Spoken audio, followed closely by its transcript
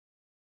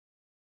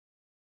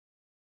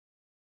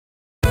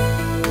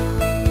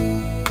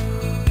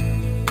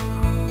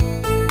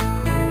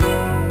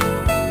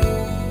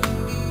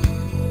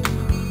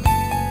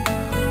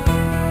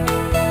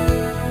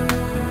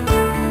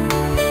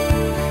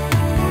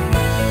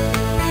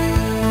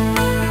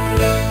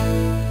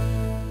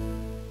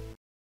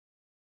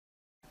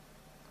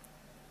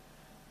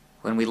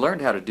we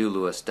learned how to do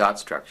Lewis dot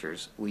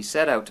structures, we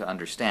set out to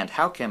understand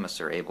how chemists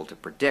are able to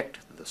predict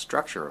the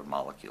structure of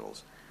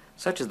molecules,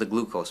 such as the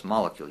glucose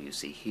molecule you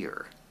see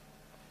here.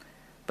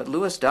 But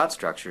Lewis dot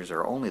structures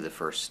are only the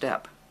first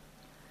step.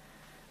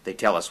 They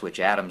tell us which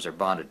atoms are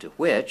bonded to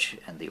which,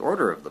 and the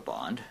order of the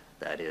bond,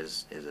 that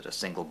is it a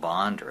single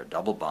bond or a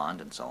double bond,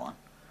 and so on.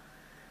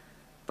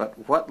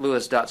 But what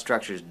Lewis dot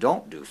structures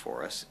don't do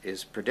for us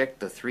is predict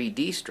the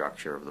 3D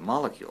structure of the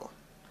molecule.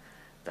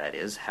 That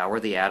is, how are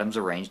the atoms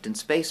arranged in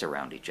space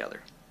around each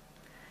other?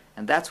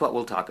 And that's what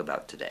we'll talk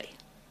about today.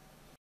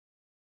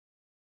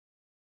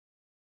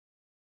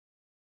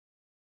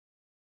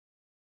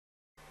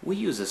 We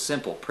use a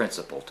simple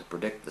principle to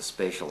predict the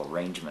spatial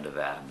arrangement of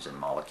atoms in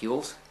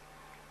molecules.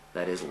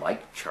 That is,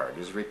 like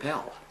charges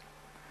repel.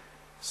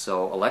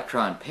 So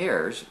electron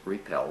pairs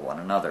repel one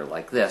another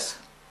like this.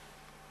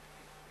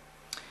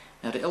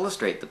 Now, to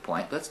illustrate the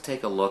point, let's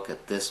take a look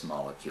at this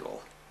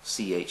molecule,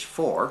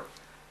 CH4,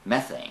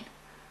 methane,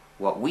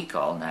 what we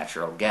call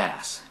natural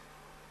gas.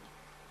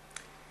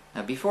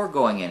 Now, before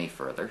going any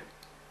further,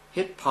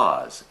 hit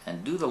pause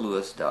and do the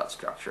Lewis dot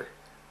structure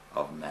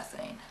of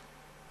methane.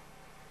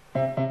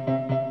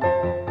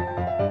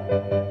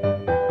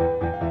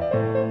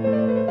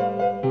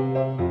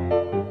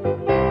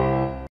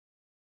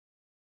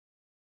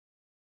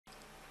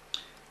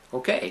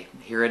 Okay,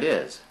 here it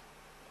is.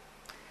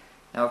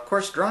 Now, of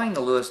course, drawing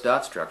the Lewis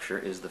dot structure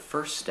is the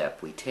first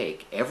step we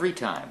take every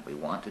time we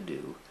want to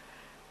do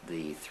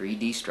the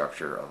 3D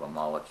structure of a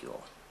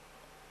molecule.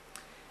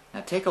 Now,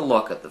 take a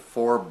look at the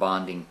 4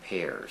 bonding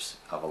pairs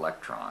of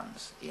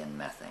electrons in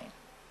methane.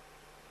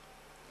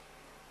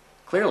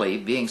 Clearly,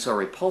 being so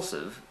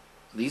repulsive,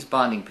 these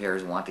bonding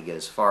pairs want to get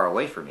as far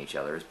away from each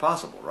other as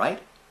possible,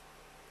 right?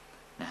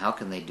 Now, how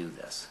can they do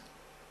this?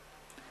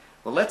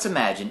 Well, let's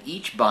imagine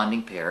each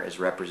bonding pair is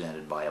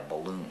represented by a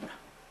balloon.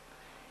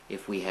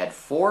 If we had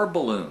 4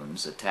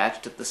 balloons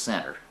attached at the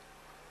center,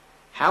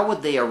 how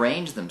would they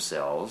arrange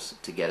themselves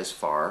to get as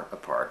far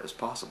apart as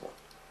possible?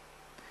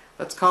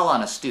 Let's call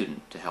on a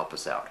student to help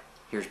us out.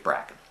 Here's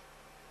Bracken.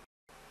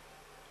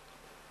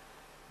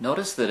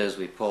 Notice that as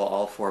we pull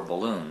all 4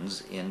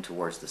 balloons in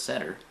towards the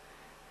center,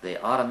 they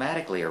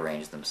automatically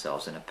arrange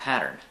themselves in a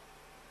pattern.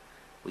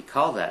 We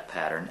call that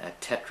pattern a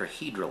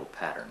tetrahedral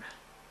pattern.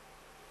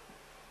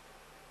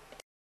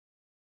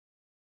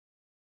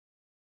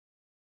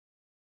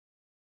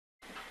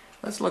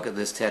 Let's look at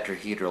this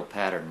tetrahedral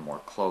pattern more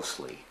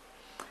closely.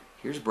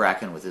 Here's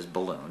Bracken with his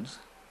balloons.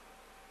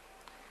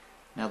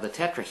 Now, the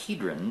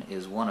tetrahedron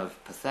is one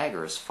of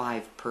Pythagoras'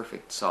 5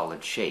 perfect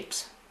solid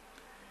shapes.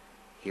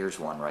 Here's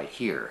one right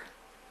here.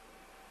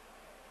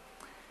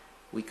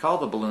 We call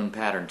the balloon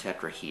pattern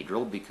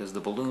tetrahedral because the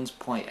balloons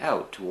point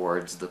out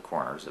towards the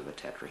corners of a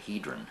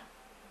tetrahedron.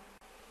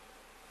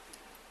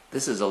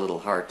 This is a little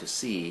hard to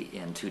see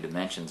in 2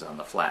 dimensions on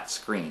the flat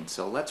screen,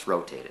 so let's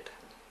rotate it.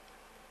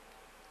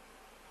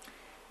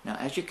 Now,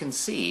 as you can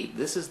see,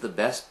 this is the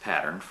best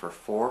pattern for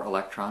 4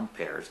 electron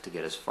pairs to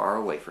get as far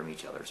away from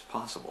each other as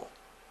possible.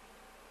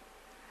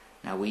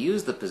 Now, we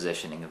use the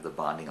positioning of the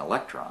bonding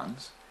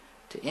electrons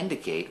to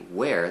indicate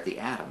where the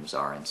atoms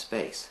are in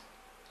space.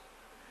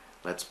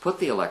 Let's put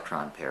the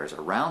electron pairs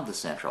around the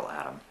central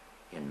atom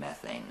in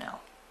methane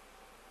now.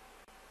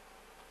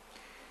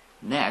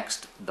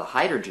 Next, the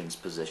hydrogens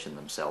position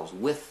themselves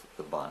with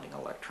the bonding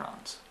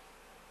electrons.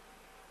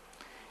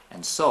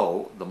 And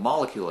so, the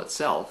molecule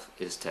itself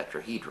is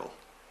tetrahedral,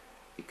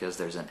 because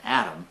there's an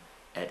atom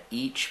at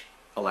each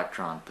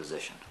electron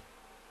position.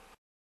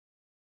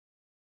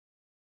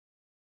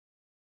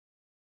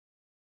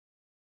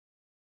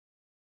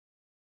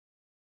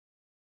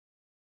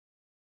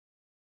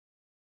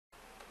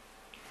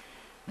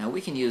 Now, we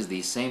can use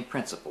these same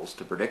principles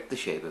to predict the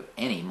shape of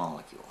any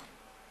molecule.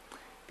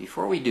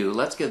 Before we do,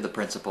 let's give the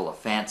principle a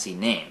fancy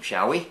name,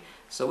 shall we?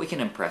 So we can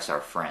impress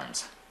our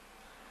friends.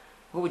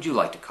 What would you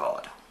like to call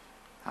it?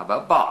 How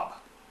about Bob?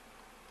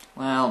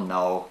 Well,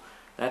 no,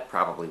 that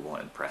probably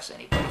won't impress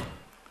anybody.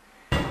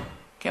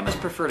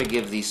 Chemists prefer to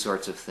give these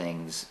sorts of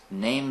things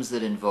names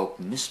that invoke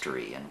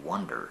mystery and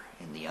wonder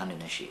in the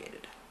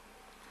uninitiated.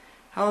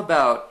 How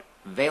about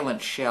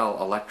valence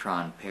shell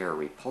electron pair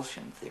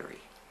repulsion theory?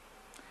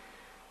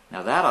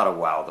 Now, that ought to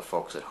wow the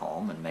folks at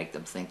home and make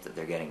them think that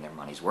they're getting their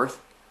money's worth.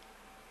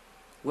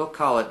 We'll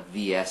call it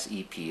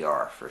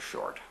VSEPR for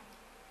short.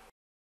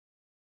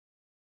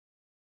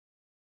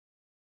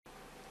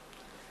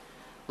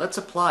 Let's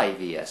apply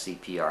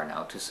VSEPR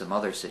now to some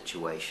other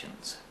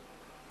situations.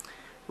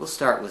 We'll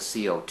start with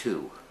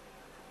CO2.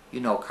 You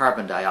know,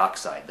 carbon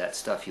dioxide, that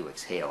stuff you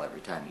exhale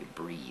every time you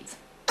breathe.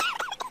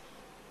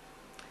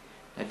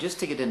 Now, just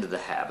to get into the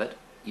habit,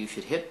 you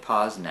should hit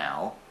pause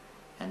now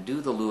and do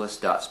the Lewis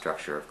dot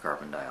structure of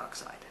carbon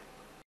dioxide.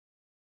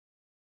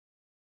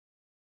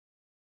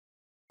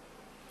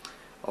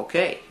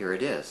 Okay, here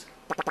it is.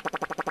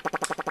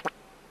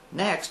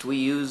 Next, we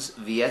use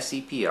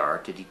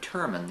VSEPR to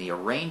determine the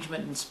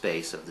arrangement in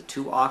space of the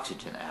 2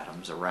 oxygen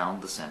atoms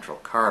around the central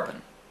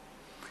carbon.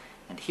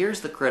 And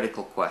here's the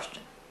critical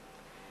question.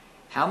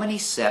 How many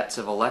sets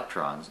of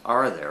electrons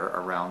are there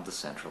around the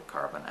central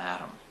carbon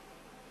atom?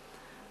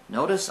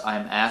 Notice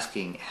I'm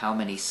asking how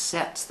many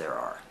sets there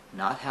are,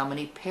 not how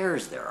many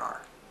pairs there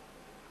are.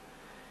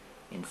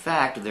 In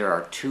fact, there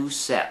are 2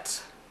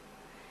 sets.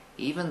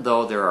 Even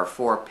though there are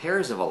 4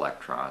 pairs of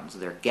electrons,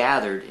 they're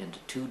gathered into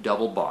 2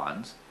 double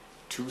bonds,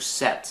 2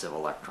 sets of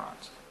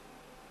electrons.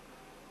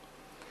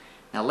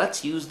 Now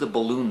let's use the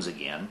balloons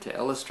again to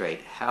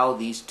illustrate how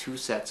these 2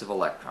 sets of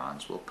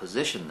electrons will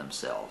position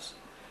themselves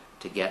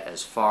to get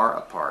as far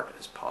apart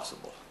as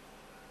possible.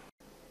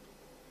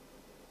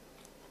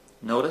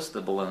 Notice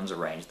the balloons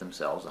arrange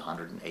themselves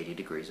 180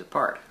 degrees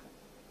apart.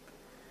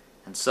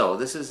 And so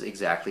this is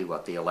exactly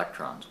what the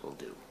electrons will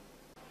do.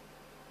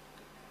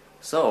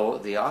 So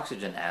the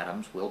oxygen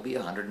atoms will be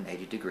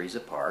 180 degrees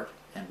apart,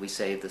 and we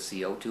say the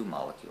CO2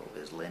 molecule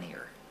is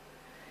linear.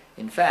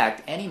 In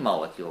fact, any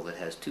molecule that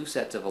has 2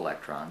 sets of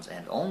electrons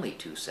and only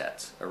 2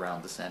 sets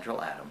around the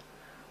central atom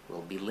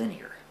will be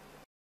linear.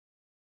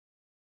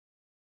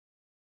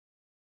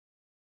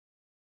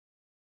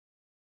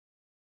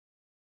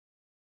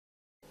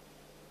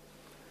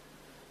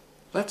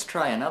 Let's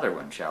try another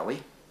one, shall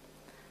we?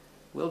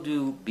 We'll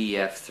do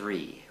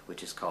BF3,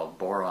 which is called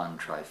boron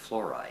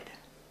trifluoride.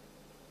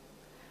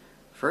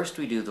 First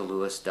we do the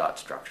Lewis dot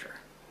structure.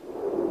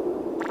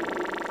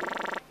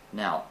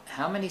 Now,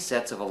 how many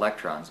sets of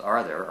electrons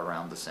are there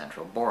around the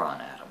central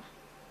boron atom?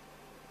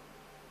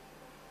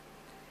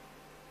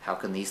 How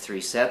can these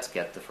 3 sets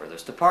get the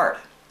furthest apart?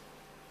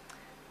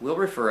 We'll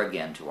refer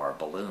again to our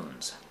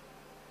balloons.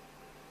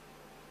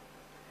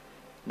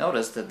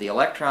 Notice that the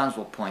electrons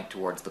will point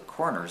towards the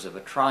corners of a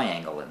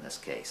triangle in this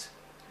case.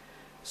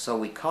 So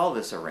we call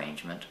this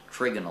arrangement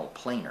trigonal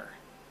planar.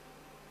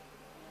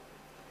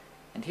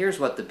 And here's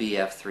what the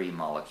BF3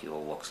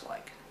 molecule looks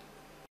like.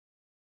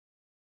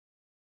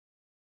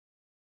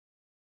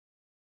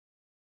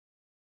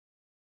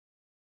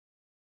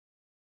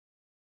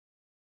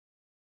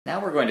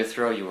 Now we're going to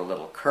throw you a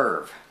little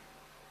curve.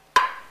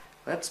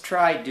 Let's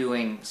try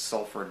doing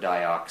sulfur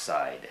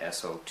dioxide,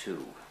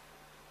 SO2.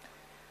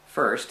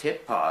 First,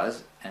 hit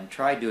pause and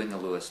try doing the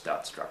Lewis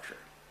dot structure.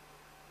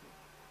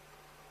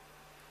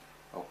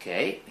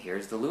 Okay,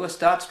 here's the Lewis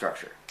dot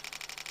structure.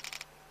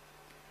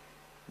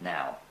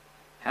 Now,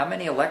 how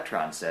many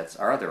electron sets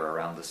are there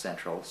around the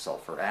central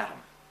sulfur atom?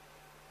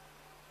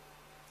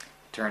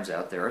 Turns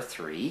out there are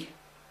 3.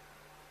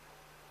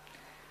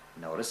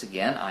 Notice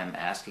again, I'm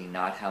asking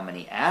not how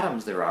many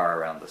atoms there are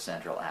around the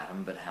central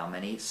atom, but how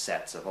many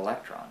sets of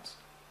electrons.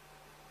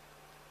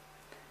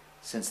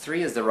 Since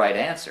 3 is the right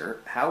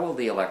answer, how will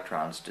the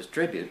electrons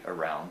distribute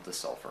around the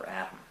sulfur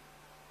atom?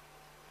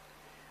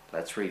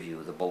 Let's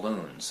review the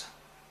balloons.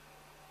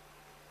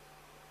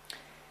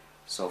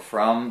 So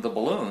from the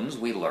balloons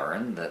we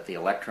learn that the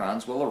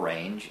electrons will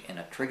arrange in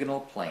a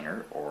trigonal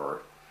planar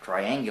or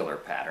triangular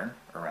pattern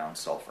around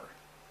sulfur.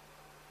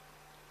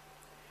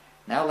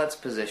 Now let's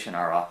position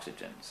our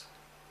oxygens.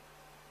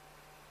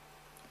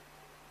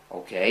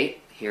 Okay,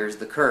 here's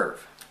the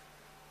curve.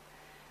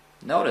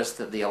 Notice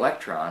that the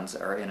electrons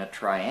are in a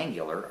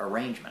triangular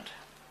arrangement.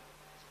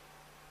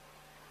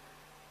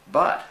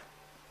 But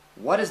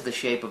what is the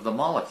shape of the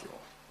molecule?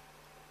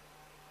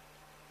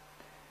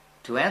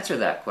 To answer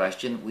that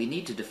question, we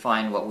need to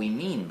define what we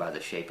mean by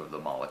the shape of the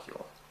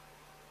molecule.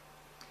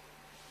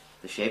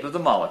 The shape of the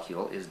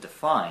molecule is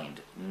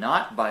defined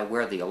not by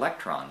where the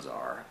electrons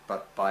are,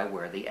 but by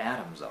where the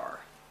atoms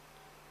are.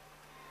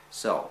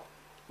 So,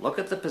 look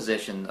at the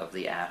position of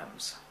the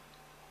atoms.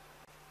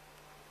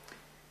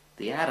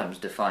 The atoms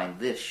define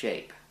this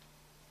shape.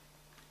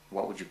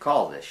 What would you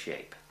call this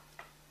shape?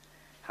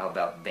 How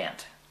about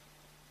bent?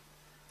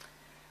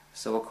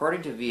 So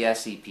according to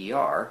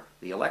VSEPR,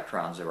 the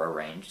electrons are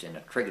arranged in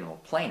a trigonal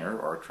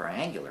planar or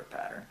triangular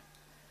pattern,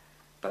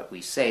 but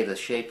we say the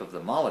shape of the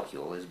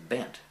molecule is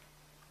bent.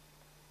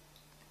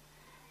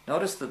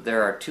 Notice that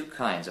there are 2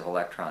 kinds of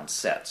electron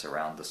sets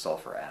around the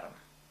sulfur atom: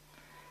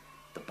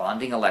 the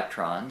bonding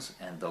electrons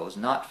and those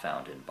not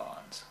found in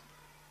bonds.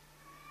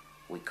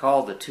 We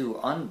call the 2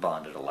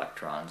 unbonded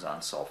electrons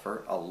on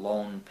sulfur a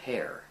lone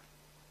pair.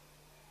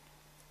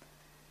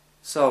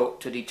 So,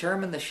 to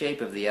determine the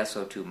shape of the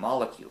SO2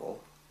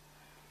 molecule,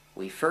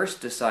 we first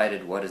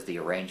decided what is the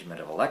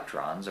arrangement of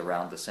electrons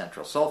around the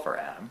central sulfur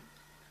atom.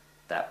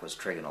 That was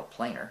trigonal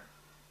planar.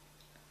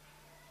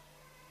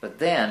 But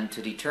then,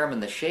 to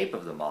determine the shape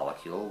of the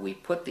molecule, we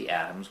put the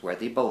atoms where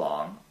they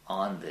belong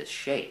on this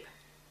shape.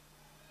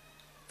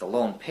 The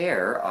lone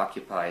pair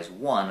occupies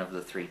one of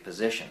the 3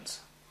 positions.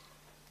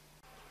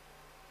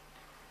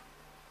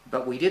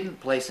 But we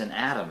didn't place an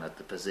atom at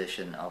the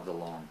position of the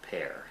lone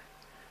pair.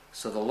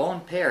 So the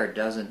lone pair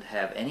doesn't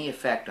have any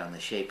effect on the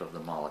shape of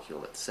the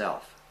molecule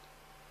itself.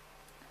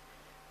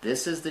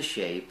 This is the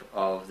shape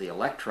of the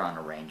electron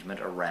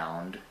arrangement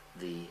around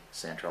the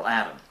central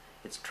atom.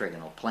 It's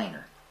trigonal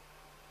planar.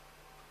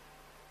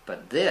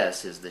 But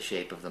this is the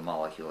shape of the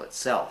molecule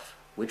itself,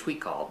 which we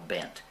call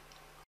bent.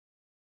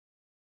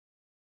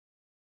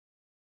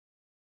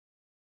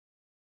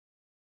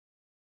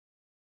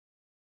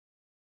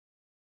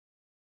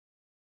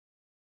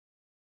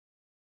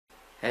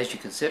 As you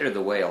consider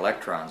the way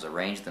electrons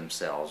arrange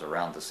themselves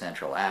around the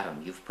central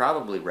atom, you've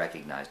probably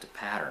recognized a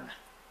pattern.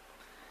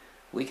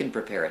 We can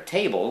prepare a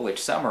table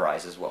which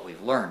summarizes what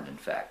we've learned, in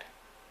fact.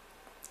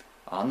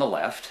 On the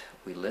left,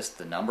 we list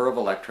the number of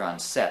electron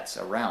sets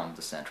around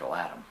the central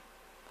atom.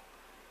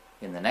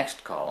 In the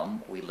next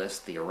column, we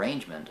list the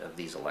arrangement of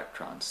these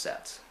electron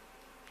sets.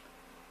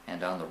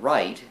 And on the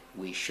right,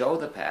 we show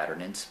the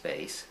pattern in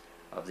space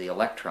of the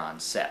electron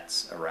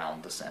sets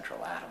around the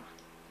central atom.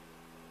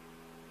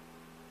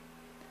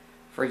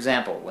 For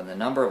example, when the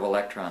number of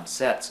electron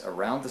sets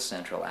around the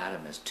central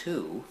atom is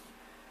 2,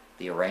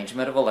 the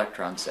arrangement of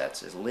electron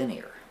sets is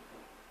linear.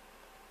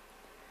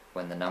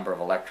 When the number of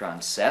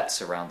electron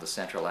sets around the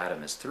central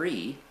atom is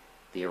 3,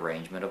 the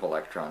arrangement of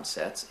electron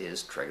sets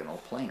is trigonal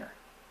planar.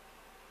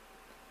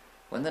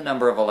 When the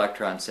number of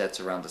electron sets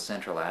around the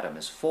central atom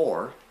is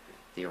 4,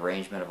 the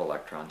arrangement of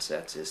electron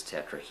sets is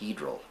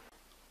tetrahedral.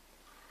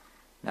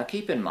 Now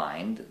keep in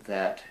mind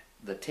that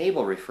the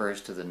table refers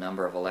to the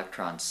number of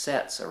electron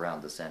sets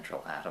around the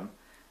central atom,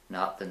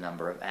 not the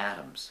number of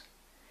atoms.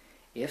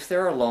 If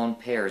there are lone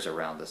pairs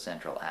around the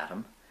central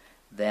atom,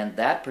 then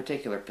that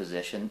particular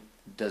position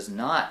does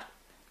not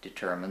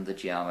determine the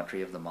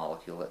geometry of the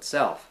molecule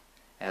itself,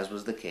 as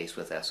was the case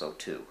with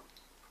SO2.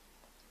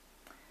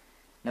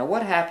 Now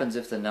what happens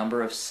if the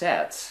number of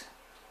sets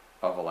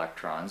of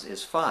electrons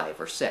is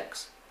 5 or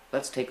 6?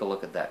 Let's take a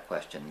look at that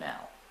question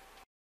now.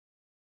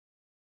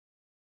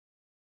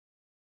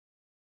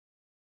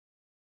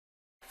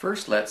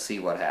 First, let's see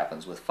what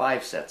happens with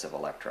 5 sets of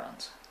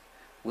electrons.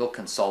 We'll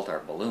consult our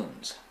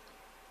balloons.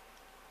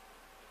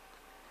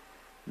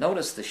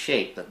 Notice the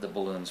shape that the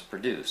balloons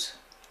produce.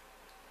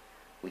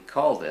 We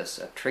call this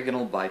a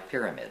trigonal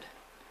bipyramid,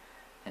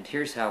 and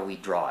here's how we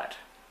draw it.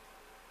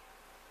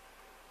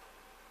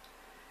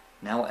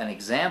 Now, an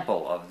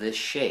example of this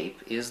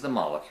shape is the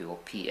molecule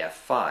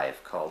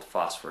PF5, called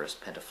phosphorus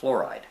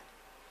pentafluoride.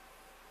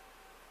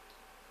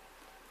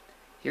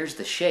 Here's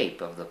the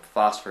shape of the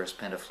phosphorus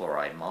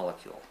pentafluoride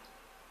molecule.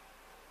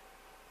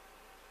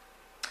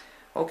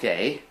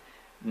 Okay,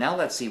 now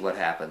let's see what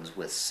happens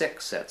with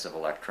 6 sets of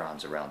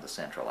electrons around the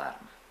central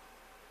atom.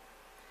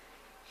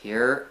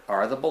 Here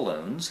are the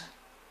balloons.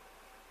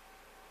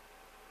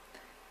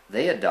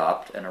 They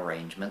adopt an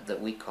arrangement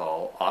that we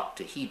call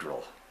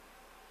octahedral.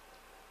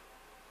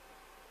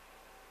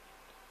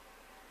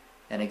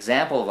 An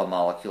example of a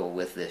molecule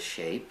with this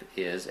shape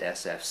is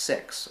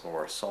SF6,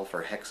 or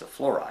sulfur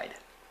hexafluoride.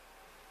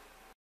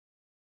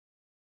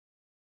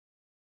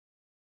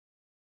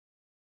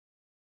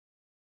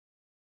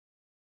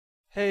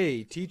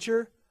 Hey,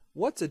 teacher,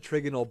 what's a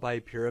trigonal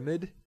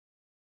bipyramid?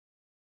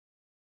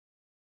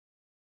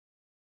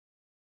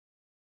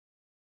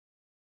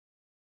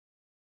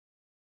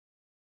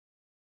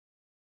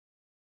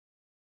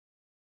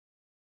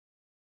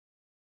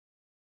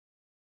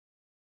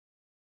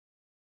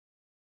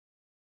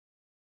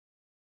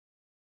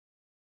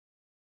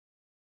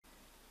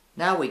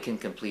 Now we can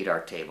complete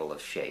our table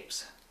of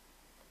shapes.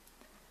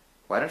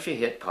 Why don't you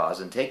hit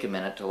pause and take a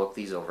minute to look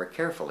these over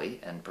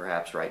carefully and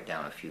perhaps write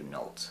down a few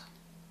notes.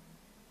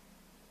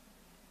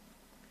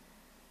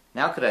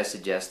 Now could I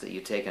suggest that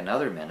you take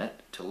another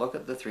minute to look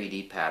at the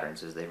 3D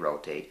patterns as they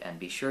rotate and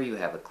be sure you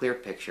have a clear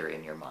picture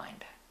in your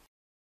mind.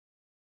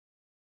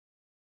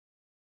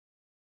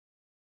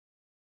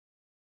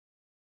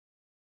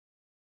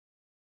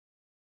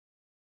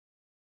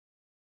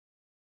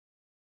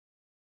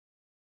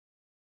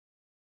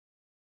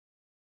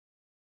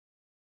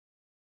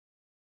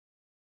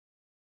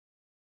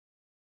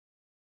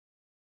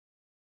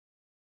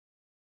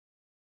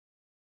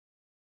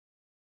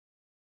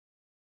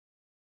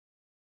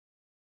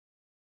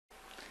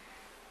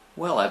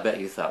 Well, I bet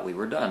you thought we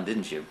were done,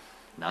 didn't you?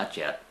 Not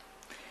yet.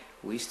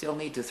 We still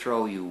need to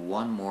throw you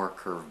one more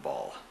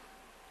curveball.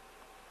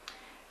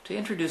 To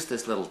introduce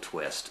this little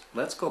twist,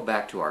 let's go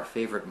back to our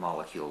favorite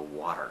molecule,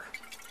 water.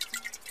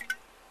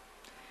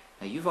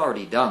 Now you've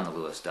already done the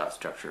Lewis dot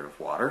structure of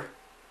water.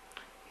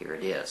 Here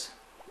it is.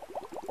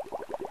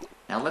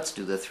 Now let's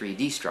do the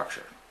 3D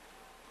structure.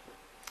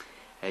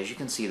 As you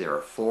can see, there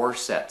are 4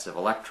 sets of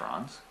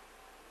electrons.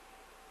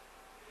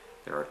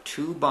 There are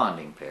 2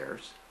 bonding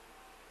pairs,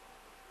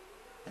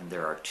 and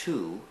there are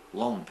 2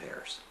 lone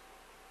pairs.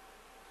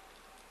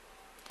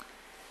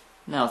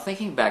 Now,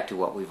 thinking back to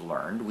what we've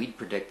learned, we'd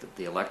predict that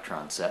the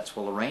electron sets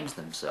will arrange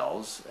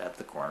themselves at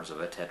the corners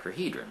of a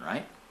tetrahedron,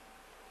 right?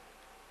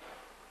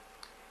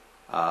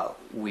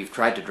 We've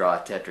tried to draw a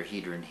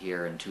tetrahedron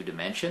here in 2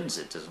 dimensions.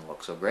 It doesn't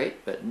look so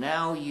great, but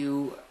now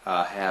you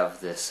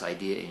have this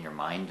idea in your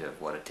mind of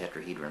what a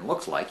tetrahedron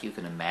looks like. You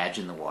can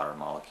imagine the water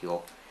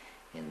molecule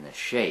in this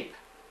shape.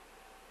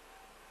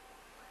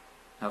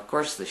 Now, of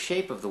course, the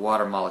shape of the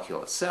water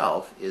molecule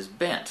itself is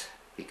bent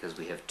because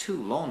we have 2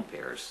 lone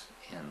pairs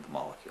in the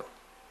molecule.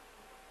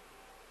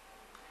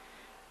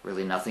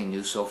 Really nothing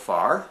new so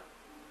far.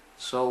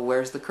 So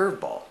where's the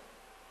curveball?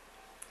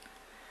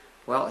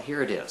 Well,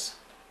 here it is.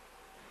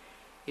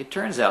 It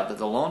turns out that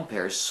the lone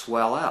pairs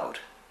swell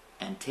out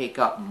and take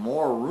up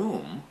more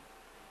room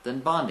than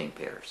bonding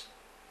pairs.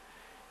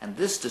 and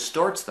this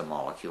distorts the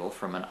molecule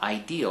from an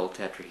ideal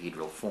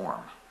tetrahedral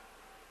form.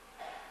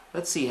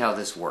 Let's see how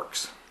this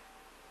works.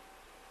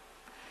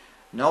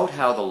 Note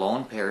how the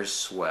lone pairs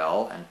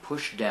swell and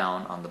push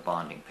down on the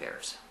bonding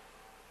pairs.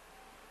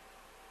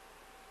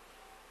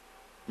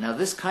 Now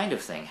this kind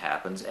of thing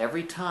happens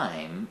every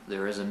time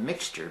there is a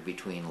mixture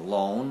between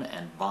lone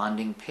and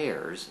bonding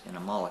pairs in a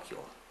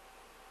molecule.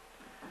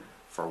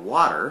 For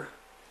water,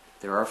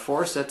 there are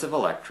 4 sets of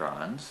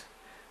electrons,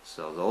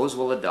 so those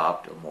will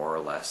adopt a more or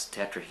less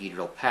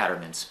tetrahedral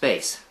pattern in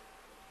space.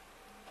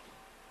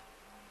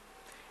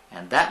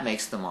 And that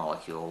makes the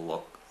molecule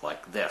look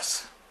like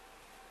this.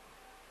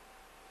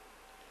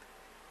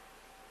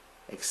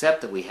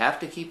 Except that we have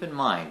to keep in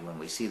mind when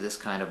we see this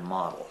kind of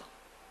model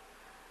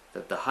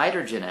that the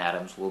hydrogen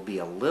atoms will be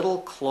a little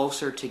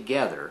closer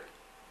together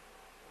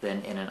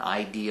than in an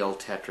ideal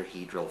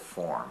tetrahedral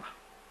form.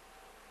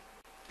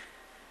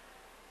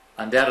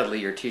 Undoubtedly,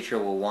 your teacher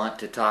will want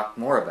to talk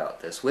more about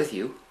this with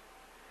you.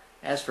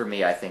 As for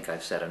me, I think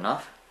I've said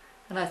enough,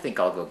 and I think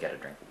I'll go get a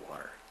drink of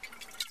water.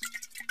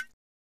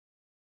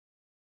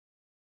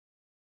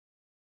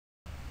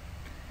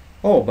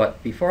 Oh,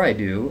 but before I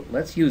do,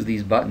 let's use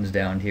these buttons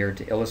down here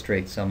to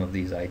illustrate some of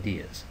these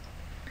ideas.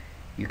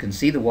 You can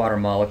see the water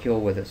molecule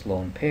with its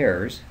lone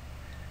pairs.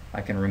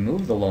 I can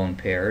remove the lone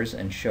pairs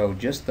and show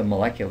just the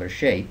molecular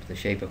shape, the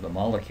shape of the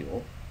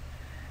molecule.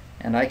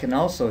 And I can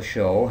also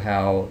show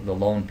how the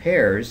lone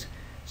pairs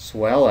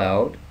swell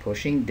out,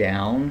 pushing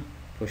down,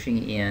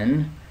 pushing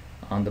in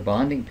on the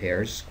bonding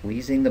pairs,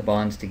 squeezing the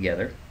bonds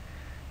together,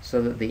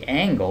 so that the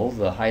angle,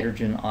 the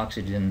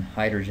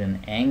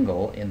hydrogen-oxygen-hydrogen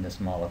angle in this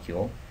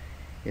molecule,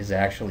 is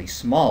actually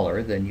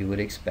smaller than you would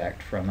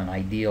expect from an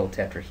ideal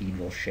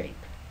tetrahedral shape.